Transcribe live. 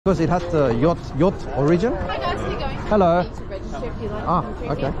Because it has the yacht origin. Hi guys, how are you going? Hello. You need to register if you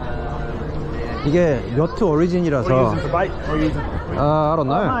like. Okay. 이게 yacht origin이라서. I don't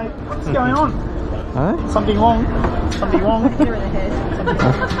know. Mate, what's going on? Huh? Something wrong. Something wrong.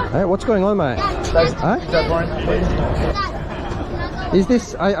 Hey, what's going on, mate? Huh? Is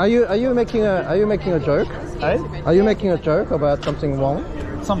this? Are you making a joke? Hey? Are you making a joke about something wrong?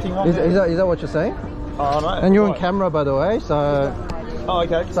 Something wrong. Is that what you're saying? Oh, no. And you're on camera, by the way, so. Oh,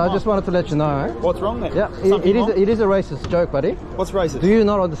 okay. So I just wanted to let you know. What's wrong then? Yeah, it is a racist joke, buddy. What's racist? Do you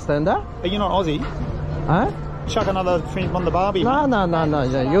not understand that? Are you not Aussie? Huh? Chuck another shrimp on the barbie. No.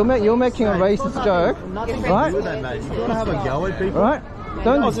 Yeah, you're making a racist joke, right? You gotta have a go at people. Right?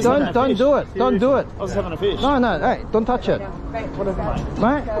 Don't do it. Don't do it. I was having a fish. No. Hey, don't touch it. Whatever, mate.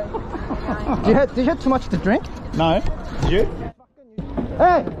 Right? Did you have too much to drink? No. Did you?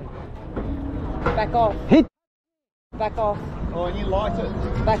 Hey, Back off. hit Back off. Oh, and you liked it.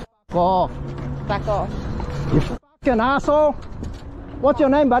 Back off. back off. You fucking asshole. What's your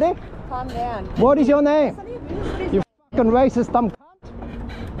name, buddy? Calm down. What is your name? You fucking racist dumb cunt.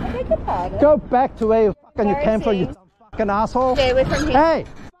 I beg your pardon. Go back to where you came from, you dumb fucking asshole. Yeah, we're from here. Hey,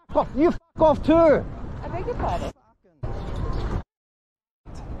 fuck off. You fuck off too. I beg your pardon.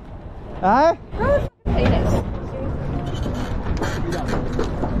 Hey? Grow a penis.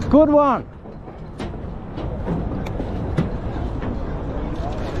 Good one.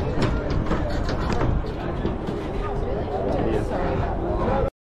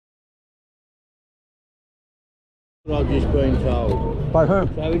 I've just been told. By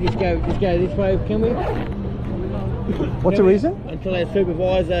whom? So we just go this way, can we? What's the reason? Until our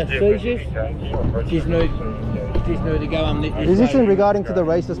supervisor sees us. Just need to go on this Is this way. in regarding to the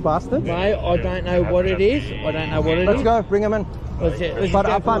racist bastard? Mate, I don't know what it is. Let's go, bring him in. Let's But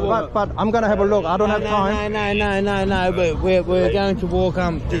go for a walk. I'm going to have a look. I don't have time. No, but we're going to walk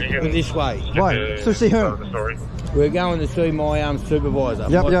this way. Why? To see whom? We're going to see my supervisor.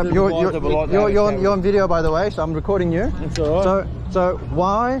 Yep. My supervisor would like to have a chat You're on video, by the way, so I'm recording you. That's all right. So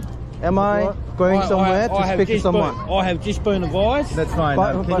why am I going somewhere to speak to someone? I have just been advised. That's fine.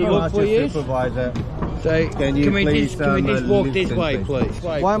 But Can you look ask for your you? supervisor? So Can you can we please, just walk this listen, way, please?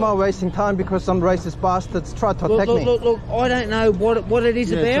 please? Why am I wasting time because some racist bastards tried to attack me? Look, I don't know what it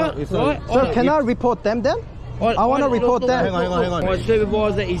is about. it's right? So can I report them then? I want to report them. Hang on. My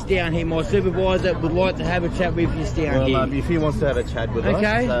supervisor is down here. My supervisor would like to have a chat with you down here. If he wants to have a chat with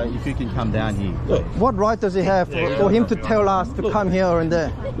Okay. us, if you can come down here. Look, What right does he have for him to tell us to come here and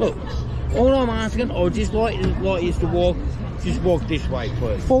there? look. All I'm asking, I'd just like you to walk this way,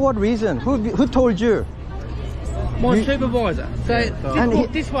 please. For what reason? Who told you? My supervisor. So just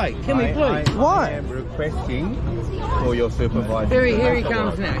walk this way. Can we please? Why? I am requesting for your supervisor. Here he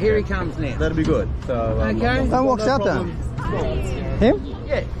comes now. Here he comes now. That'll be good. So, Okay. Then walks out then. Him?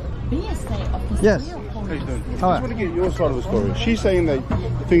 Yeah. Yes. I just Alright. want to get your side of the story. She's saying that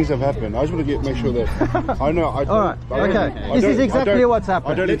things have happened. I just want to make sure that I know. Alright, okay. This is exactly what's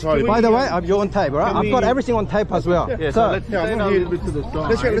happened. I don't entirely. By the way, you're on tape, right? I've got everything on tape as well. Yeah, So, let's Yeah, I'm not here.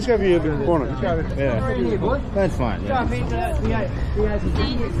 Let's go over here to the corner. Yeah. That's fine. Yeah.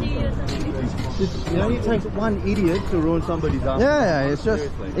 You know, it takes one idiot to ruin somebody's arm. yeah, it's just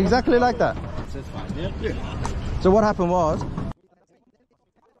exactly like that. That's fine. Yeah. So what happened was,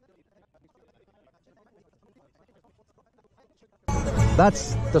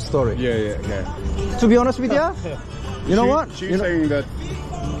 that's the story. Yeah. To be honest with you, you know what? She's saying that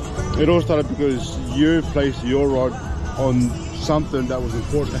it all started because you placed your rod on something that was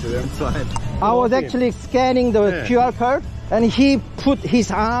important to them. I was actually scanning the QR code, and he put his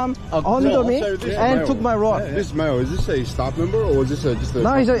arm under me so this and male. took my rod. This male, is this a staff member or is this just a?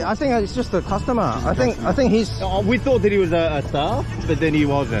 No, I think it's just a customer. I think he's. We thought that he was a staff, but then he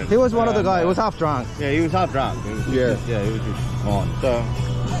wasn't. He was one of the guys. He was half drunk. Yeah, he was half drunk. He was Yeah. he was just on. So,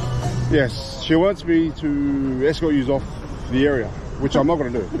 Yes, she wants me to escort you off the area, which I'm not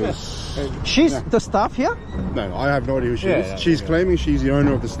going to do. Because, She's the staff here. no, I have no idea who she is. Yeah, She's claiming she's the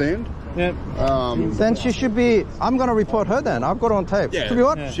owner of the stand. yeah. Then she should be. I'm gonna report her. Then I've got her on tape. Yeah. To be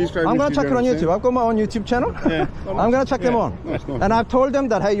what? Yeah. She's claiming I'm gonna she's check the it on owner of the YouTube. I've got my own YouTube channel. Yeah. I'm gonna check them on. Nice. And I've told them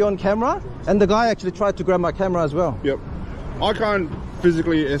that hey, you're on camera, and the guy actually tried to grab my camera as well. Yep. I can't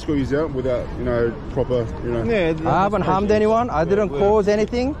physically escort you out without, proper, Yeah, I haven't harmed anyone. I didn't cause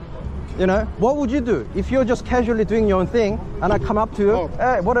anything. You know, what would you do if you're just casually doing your own thing and I come up to you? Oh.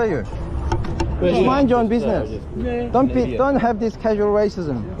 Hey, what are you? Just mind your own business. Don't have this casual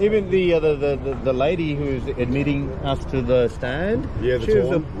racism. Even the lady who's admitting us to the stand, Yeah, the she was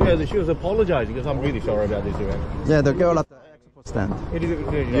tall she was apologising because I'm really sorry about this event. Yeah, the girl at the Stand.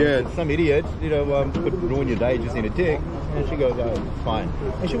 Yeah. Some idiot, could ruin your day just in a tick. And she goes, oh, fine.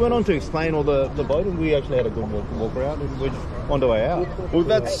 And she went on to explain all the boat, and we actually had a good walk around, and we're just on the way out. Well,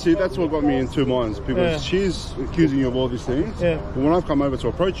 that's what got me in two minds, because she's accusing you of all these things. Yeah. But when I've come over to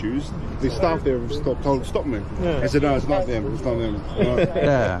approach you, the staff there have stop me. Yeah. I said, no, it's not them. It's not them. Right?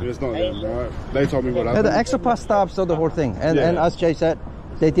 Yeah. It's not them. Right? They told me what Yeah, happened. the extra pass staff saw the whole thing, and as Jay said,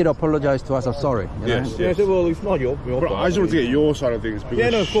 they did apologize to us. I'm sorry. You know? Yes. Yeah, I said, well, it's not your But fault. I just want to get your side of things, because Yeah,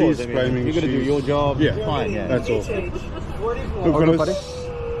 no, of course. she's I mean, blaming. you got to do your job. Yeah, Fine, yeah. that's all. All good, buddy?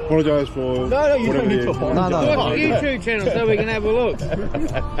 Apologise for. No, you don't need to whatever apologize. No, no. Watch the YouTube channel so we can have a look.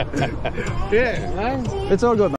 Yeah, no? It's all good, man.